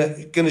me is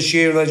going to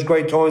share those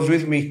great times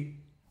with me.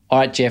 All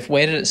right, Jeff,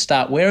 where did it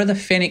start? Where are the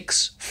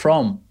Fenechs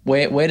from?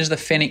 Where does the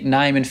Fenech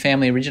name and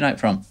family originate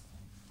from?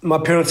 My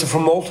parents are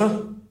from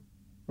Malta.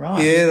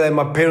 Right. Yeah,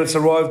 my parents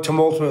arrived to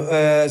Malta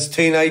as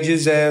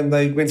teenagers, and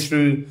they went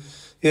through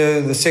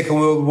the Second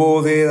World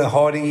War there. They're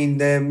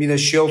hiding in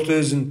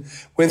shelters and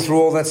went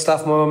through all that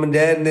stuff, my mum and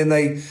dad, and then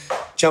they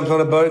jumped on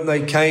a boat and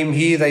they came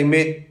here. They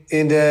met,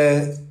 and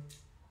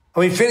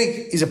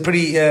Fenech is a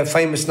pretty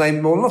famous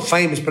name. Well, not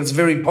famous, but it's a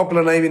very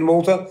popular name in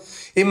Malta.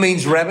 It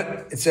means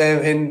rabbit. It's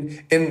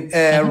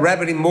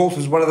rabbit in Malta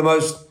is one of the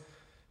most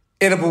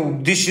edible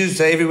dishes.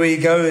 So everywhere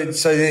you go,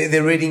 so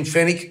they're eating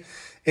Fenech.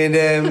 And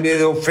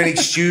Fenech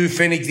stew,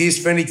 Fenech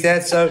this, Fenech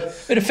that. So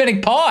bit of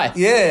Fenech pie.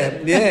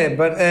 Yeah.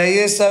 But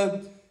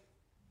so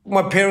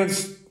my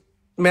parents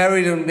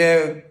married, and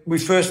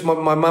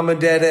my mum and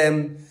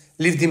dad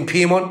lived in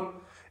Piedmont,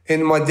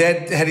 and my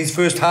dad had his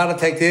first heart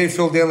attack there. He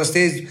fell down the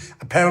stairs.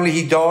 Apparently,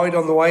 he died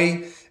on the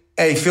way.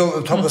 He fell at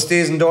the top of the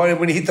stairs and died. And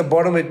when he hit the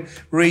bottom, it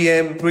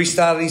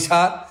restarted his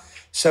heart.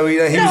 So he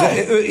was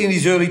in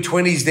his early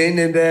 20s then,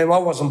 and I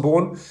wasn't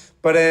born.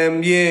 But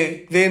my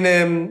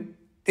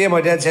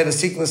dad's had a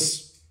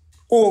sickness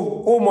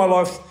all my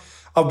life.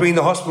 I've been in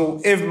the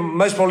hospital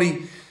most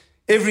probably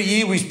every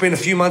year. We spent a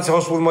few months in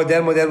hospital with my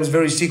dad. My dad was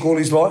very sick all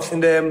his life.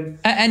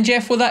 And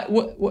Jeff, were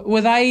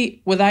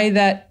they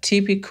that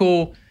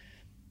typical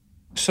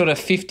sort of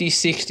 50s,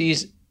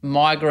 60s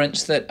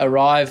migrants that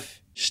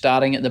arrive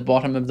starting at the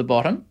bottom of the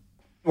bottom?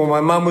 Well,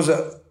 my mum was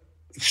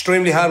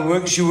extremely hard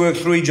worker. She worked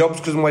 3 jobs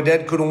because my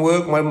dad couldn't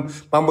work. My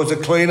mum was a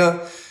cleaner,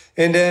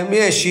 and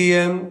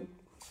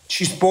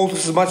she spoiled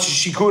us as much as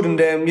she could. And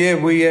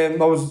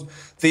I was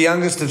the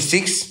youngest of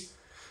 6,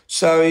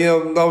 so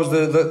I was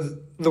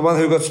the one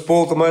who got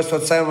spoiled the most.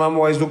 I'd say my mum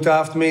always looked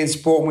after me and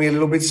spoiled me a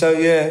little bit. So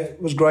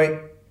it was great.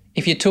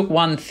 If you took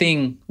one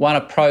thing, one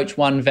approach,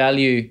 one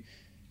value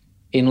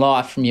in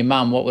life from your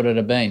mum, what would it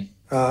have been?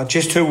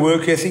 Just her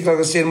work ethic. Like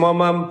I said, my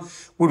mum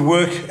would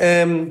work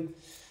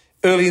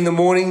early in the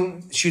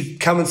morning. She'd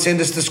come and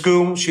send us to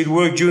school. She'd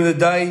work during the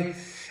day,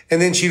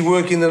 and then she'd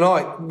work in the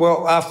night.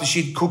 Well, after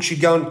she'd cook,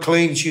 she'd go and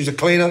clean. She was a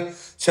cleaner,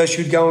 so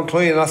she'd go and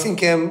clean. And I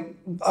think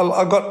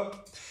I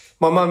got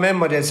my mum and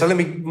my dad. So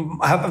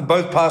I have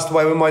both passed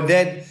away. When my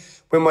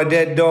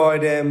dad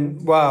died,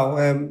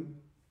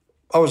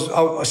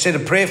 I said a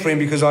prayer for him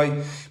because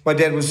my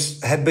dad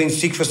had been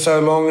sick for so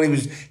long, and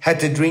he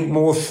had to drink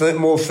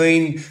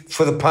morphine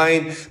for the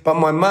pain. But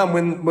my mum,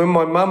 when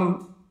my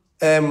mum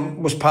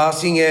was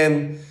passing,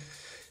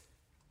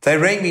 they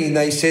rang me and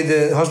they said,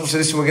 the hospital said,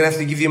 listen, we're going to have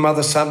to give your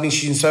mother something.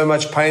 She's in so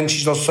much pain.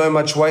 She's lost so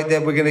much weight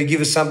that we're going to give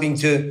her something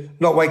to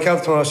not wake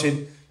up to. And I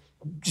said,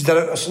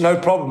 no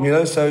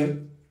problem, So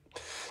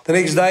the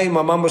next day,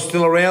 my mum was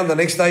still around. The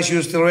next day, she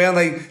was still around.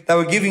 They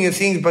were giving her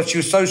things, but she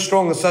was so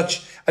strong and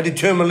such a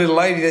determined little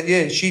lady that,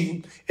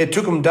 it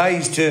took them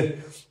days to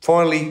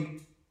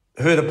finally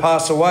her to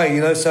pass away,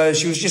 So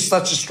she was just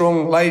such a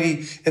strong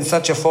lady and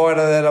such a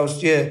fighter that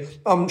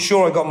I'm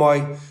sure I got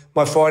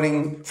my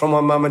fighting from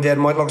my mum and dad.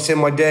 Like I said,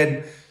 my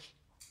dad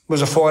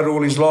was a fighter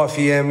all his life.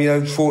 He,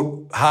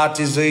 fought heart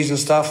disease and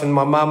stuff. And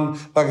my mum,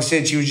 like I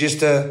said, she was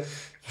just a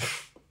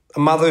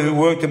mother who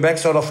worked her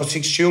backside off for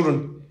 6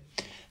 children.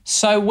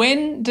 So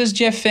when does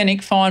Jeff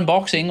Fenech find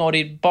boxing, or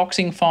did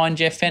boxing find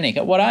Jeff Fenech?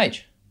 At what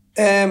age?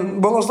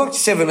 Well, I was like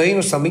 17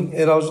 or something,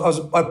 and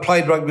I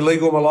played rugby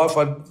league all my life.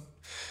 I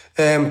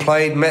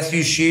played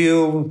Matthew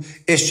Shield,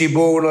 SG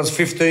Ball when I was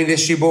 15,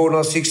 SG Ball when I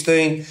was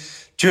 16,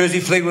 Jersey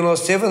Fleet when I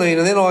was 17,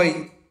 and then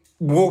I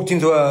walked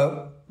into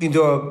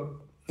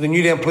the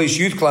Newtown Police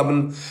Youth Club,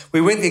 and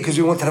we went there because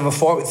we wanted to have a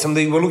fight with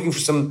somebody. We were looking for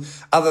some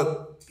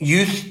other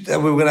youth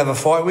that we were going to have a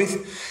fight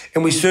with,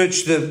 and we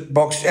searched the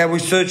box. We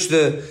searched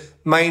the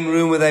main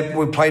room where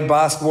we played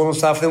basketball and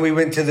stuff. Then we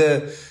went to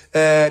the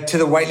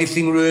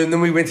weightlifting room. Then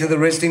we went to the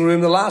wrestling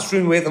room. The last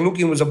room we had to look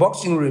in was a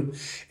boxing room.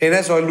 And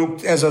as I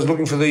was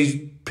looking for these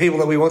people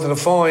that we wanted to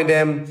find,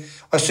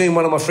 I seen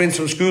one of my friends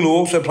from school who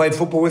also played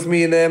football with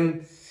me,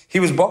 and he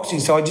was boxing.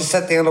 So I just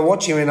sat down to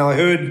watch him, and I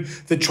heard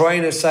the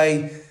trainer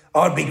say,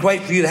 "Oh, it'd be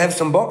great for you to have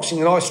some boxing."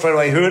 And I straight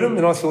away heard him,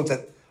 and I thought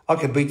that I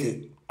could beat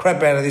the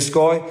crap out of this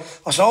guy.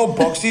 I said, "I'll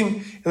box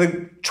him." And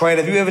the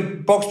trainer, "Have you ever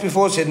boxed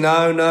before?" I said,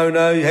 No.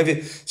 Have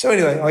you? So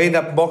anyway, I ended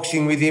up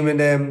boxing with him,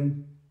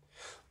 and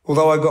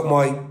although I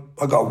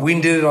got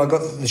winded and I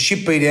got the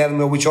shit beat out of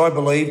me, which I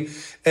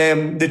believe,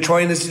 the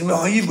trainer said,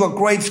 "Oh, you've got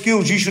great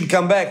skills. You should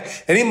come back."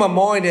 And in my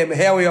mind,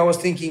 Howie, I was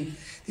thinking,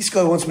 this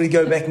guy wants me to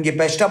go back and get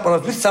bashed up. But I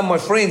was with some of my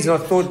friends, and I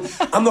thought,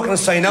 I'm not going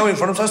to say no in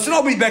front of him. So I said,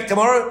 "I'll be back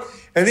tomorrow."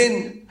 And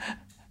then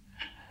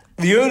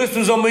the earnest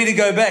was on me to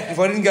go back. If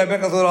I didn't go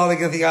back, I thought, they're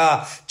going to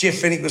think, Jeff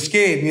Fenech was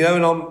scared,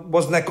 and I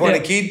wasn't that kind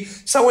of kid.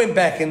 So I went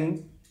back,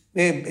 and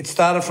it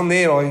started from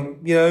there.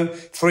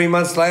 3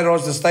 months later, I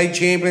was the state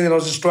champion, then I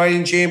was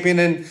Australian champion,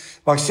 and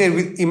like I said,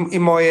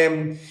 in my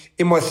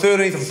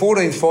 13th or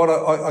 14th fight,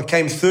 I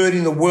came third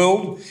in the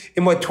world.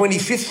 In my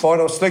 25th fight,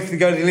 I was selected to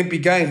go to the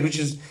Olympic Games, which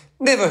is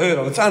never heard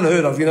of. It's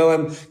unheard of.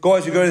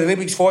 Guys who go to the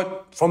Olympics fight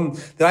from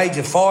the age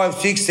of 5,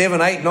 6, 7,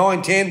 8,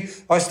 9, 10.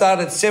 I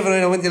started at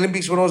 17. I went to the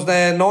Olympics when I was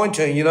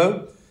 19,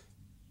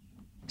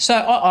 So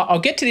I'll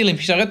get to the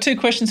Olympics. I've got two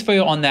questions for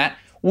you on that.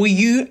 Were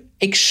you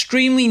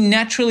extremely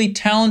naturally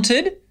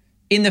talented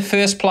in the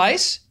first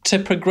place to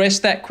progress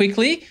that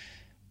quickly?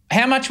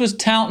 How much was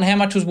talent and how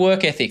much was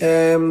work ethic?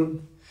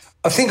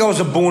 I think I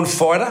was a born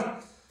fighter,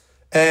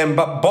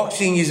 but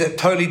boxing is a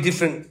totally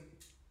different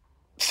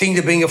thing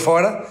to being a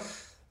fighter.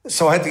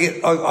 So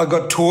I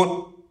got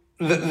taught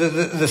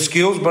the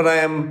skills, but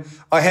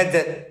I had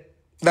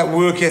that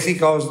work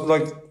ethic. I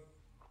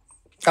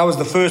was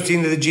the first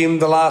into the gym,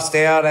 the last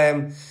out.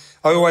 I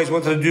always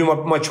wanted to do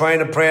my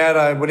trainer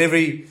proud.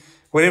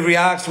 Whatever he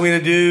asked me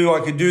to do, I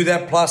could do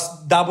that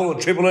plus double or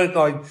triple it.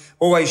 I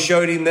always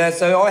showed him that.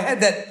 So I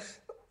had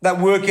that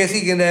work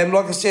ethic, and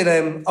like I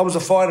said, I was a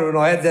fighter, and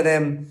I had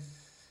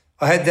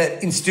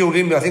that instilled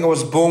in me. I think I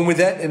was born with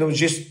that, and it was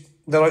just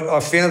that I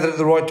found it at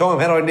the right time.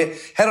 Had I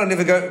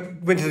never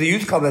went to the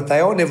youth club that day,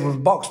 I would never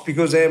have boxed,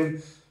 because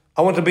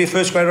I wanted to be a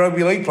first-grade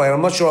rugby league player.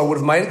 I'm not sure I would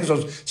have made it because I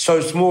was so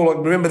small. Like,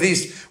 remember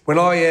this, when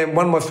I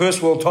won my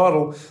first world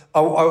title,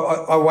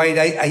 I weighed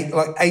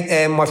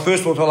my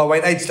first world title, I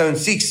weighed 8 stone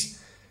 6.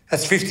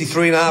 That's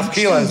 53.5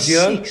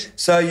 kilos,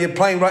 So you're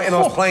playing right, and I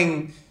was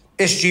playing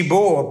SG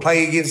Ball. I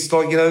play against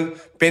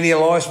Benny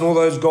Elias and all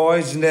those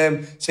guys.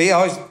 And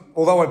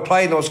although I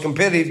played and I was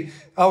competitive,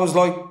 I was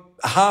like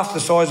half the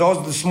size. I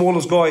was the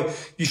smallest guy.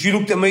 If you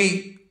looked at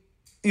me,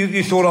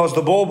 you thought I was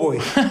the ball boy.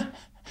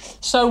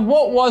 So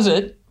what was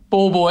it,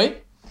 ball boy,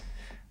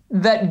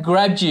 that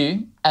grabbed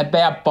you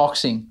about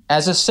boxing?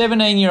 As a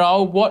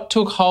 17-year-old, what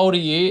took hold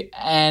of you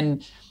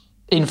and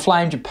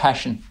inflamed your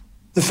passion?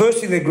 The first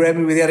thing that grabbed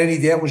me without any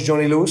doubt was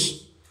Johnny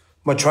Lewis,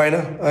 my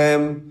trainer.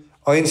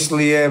 I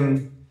instantly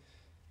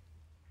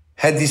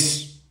had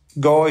this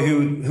guy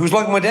who was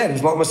like my dad, he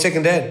was like my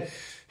second dad,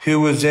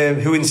 who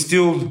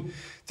instilled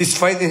this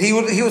faith. And he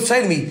would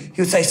say to me,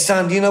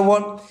 "Son, do you know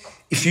what?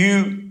 If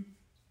you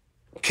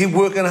keep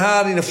working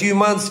hard, in a few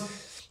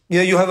months,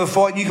 you'll have a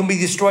fight, you can be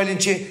the Australian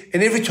champ."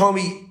 And every time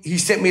he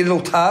set me a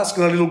little task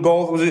and a little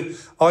goal,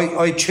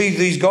 I achieved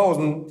these goals.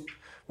 And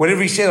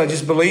whatever he said, I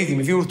just believed him.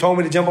 If he would have told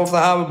me to jump off the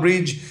Harbour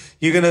Bridge,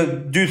 you're going to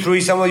do 3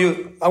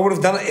 something, I would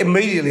have done it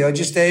immediately. I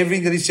just,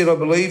 everything that he said, I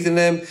believed. And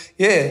like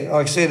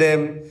I said,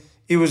 and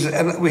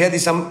we had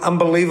this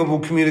unbelievable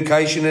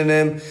communication,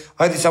 and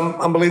I had this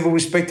unbelievable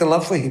respect and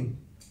love for him.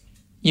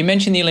 You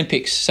mentioned the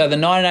Olympics, so the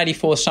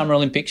 1984 Summer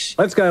Olympics.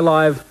 Let's go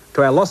live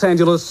to our Los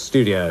Angeles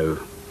studio.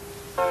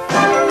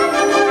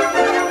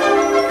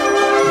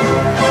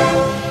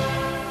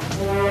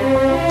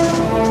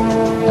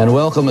 And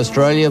welcome,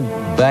 Australia,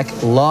 back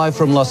live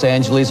from Los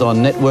Angeles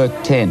on Network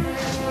 10.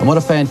 And what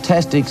a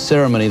fantastic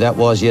ceremony that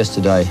was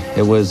yesterday.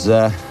 It was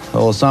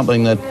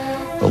something that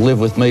will live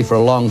with me for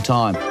a long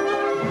time.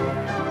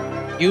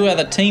 You are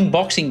the team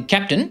boxing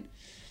captain.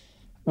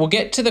 We'll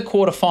get to the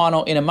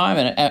quarterfinal in a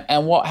moment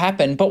and what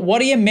happened, but what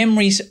are your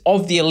memories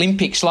of the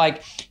Olympics? Were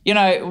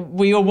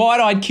you a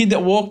wide-eyed kid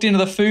that walked into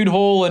the food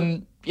hall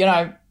and,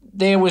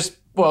 there was, it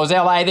was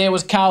LA, there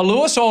was Carl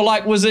Lewis, or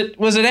was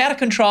it out of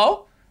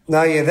control?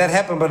 No, yeah, that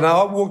happened, but no,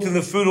 I walked in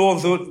the food hall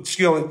and thought,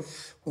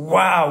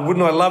 wow,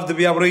 wouldn't I love to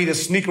be able to eat a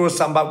Snicker or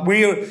something? But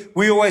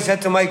we always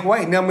had to make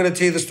weight. Now I'm going to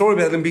tell you the story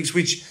about the Olympics,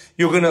 which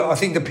I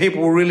think the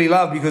people will really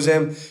love, because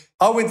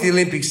I went to the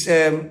Olympics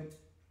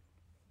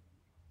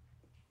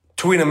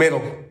to win a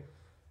medal.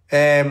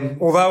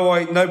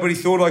 Although nobody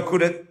thought I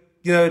could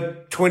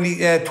at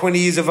 20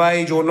 years of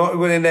age or not,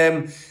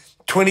 when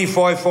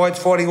 25 fights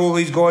fighting all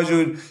these guys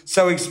who were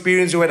so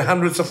experienced, who had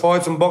hundreds of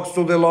fights and boxed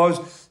all their lives,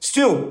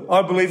 still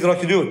I believed that I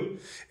could do it.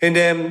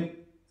 And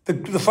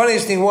the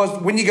funniest thing was,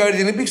 when you go to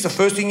the Olympics, the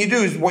first thing you do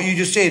is what you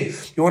just said.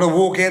 You want to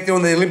walk out there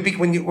on the Olympic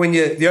when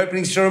you the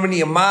opening ceremony,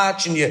 you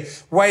march and you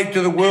wave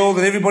to the world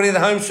and everybody at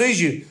home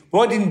sees you.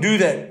 Well, I didn't do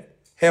that,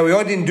 Howie.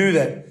 I didn't do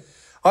that.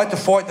 I had to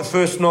fight the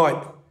first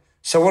night.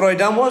 So what I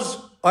done was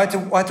I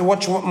had to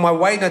watch my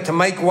weight and I had to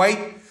make weight.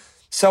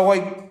 So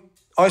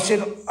I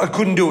said I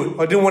couldn't do it.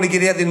 I didn't want to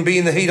get out there and be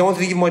in the heat. I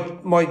wanted to give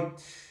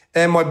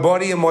my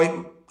body and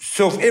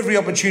myself every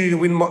opportunity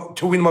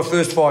to win my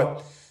first fight.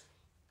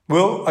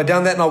 Well, I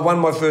done that and I won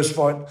my first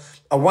fight.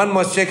 I won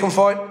my second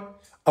fight.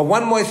 I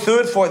won my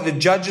third fight. The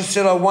judges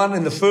said I won,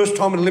 and the first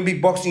time in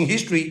Olympic boxing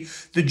history,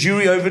 the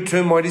jury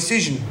overturned my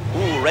decision.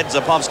 Ooh, Red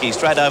Zapolski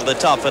straight over the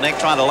top. Fenech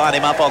trying to line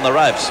him up on the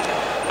ropes.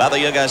 But the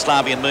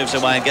Yugoslavian moves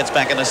away and gets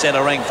back in the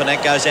centre ring.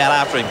 Fenech goes out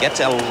after him, gets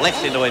a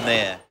left into him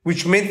there.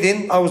 Which meant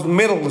then I was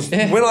medalist.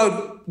 Yeah. When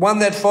I won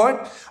that fight,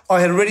 I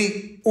had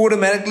already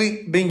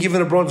automatically been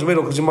given a bronze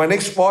medal, because in my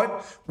next fight,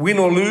 win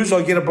or lose,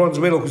 I get a bronze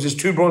medal, because there's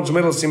 2 bronze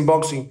medalists in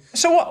boxing.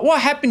 So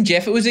what happened,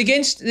 Jeff? It was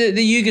against the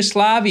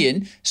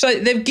Yugoslavian. So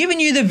they've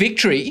given you the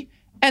victory,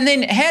 and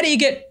then how do you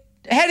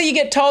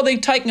get told they're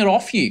taking it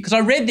off you? Because I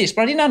read this,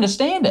 but I didn't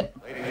understand it.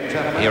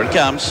 Here it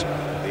comes.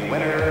 The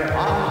winner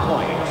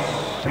on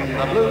points in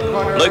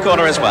the blue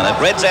corner has won it.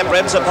 Red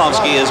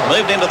Zapolski has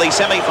moved into the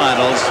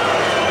semi-finals.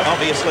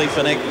 Obviously,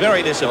 Fenech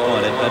very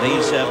disappointed, but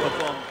he's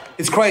performed.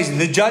 It's crazy.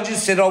 The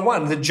judges said I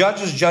won. The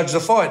judges judged the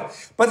fight.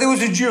 But there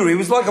was a jury. It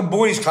was like a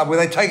boys' club where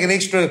they take an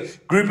extra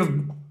group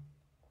of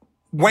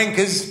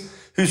wankers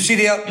who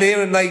sit out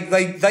there and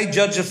they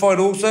judge the fight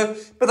also.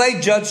 But they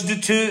judged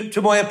it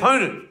to my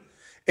opponent.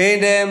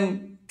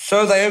 And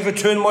so they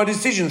overturned my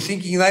decision,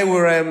 thinking they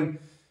were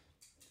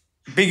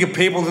bigger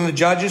people than the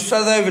judges.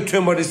 So they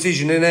overturned my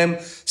decision.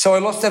 And so I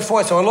lost that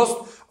fight. So I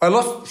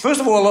lost. First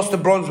of all, I lost the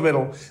bronze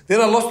medal.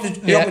 Then I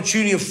lost the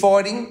opportunity of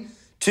fighting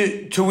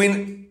to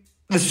win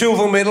the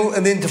silver medal,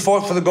 and then to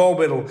fight for the gold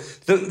medal.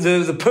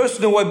 The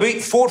person who I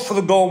beat fought for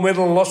the gold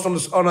medal and lost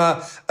on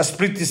a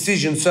split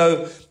decision.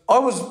 So I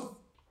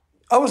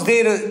was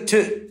there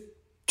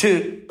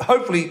to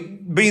hopefully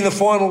be in the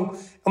final.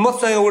 I'm not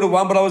saying I would have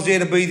won, but I was there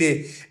to be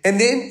there. And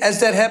then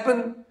as that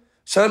happened,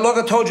 so like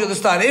I told you at the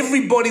start,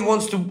 everybody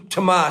wants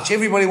to march.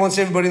 Everybody wants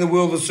everybody in the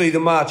world to see the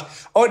march.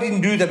 I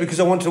didn't do that because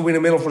I wanted to win a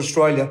medal for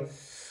Australia.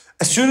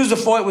 As soon as the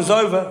fight was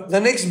over, the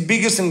next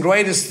biggest and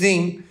greatest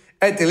thing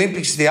at the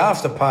Olympics is the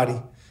after party.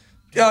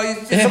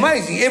 It's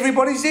amazing.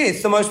 Everybody's there.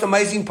 It's the most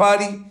amazing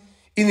party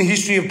in the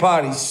history of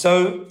parties.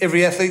 So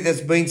every athlete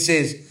that's been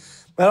says.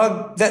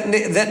 But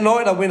that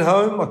night I went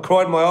home. I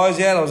cried my eyes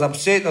out. I was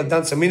upset. I'd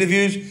done some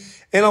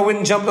interviews. And I went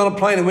and jumped on a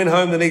plane and went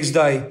home the next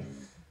day.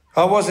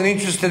 I wasn't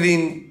interested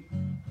in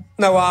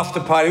no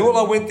after party. All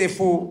I went there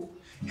for,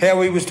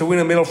 Howie, was to win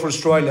a medal for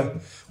Australia.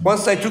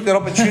 Once they took that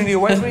opportunity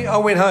away from me, I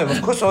went home.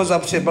 Of course I was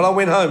upset, but I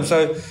went home.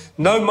 So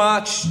no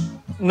march,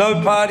 no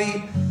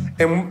party.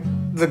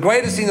 And the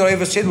greatest thing I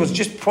ever said was,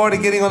 just prior to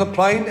getting on the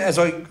plane, as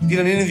I did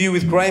an interview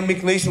with Graham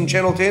McNeese from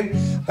Channel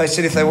 10, I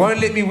said, if they won't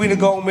let me win a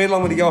gold medal,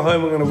 I'm going to go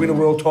home, I'm going to win a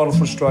world title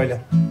for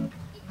Australia.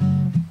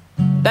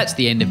 That's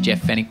the end of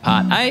Jeff Fenech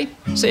Part A.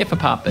 See you for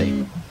Part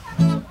B.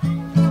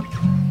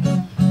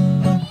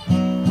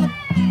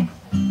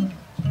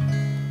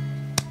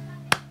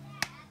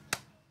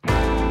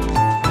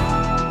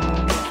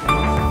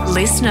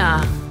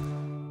 Listener.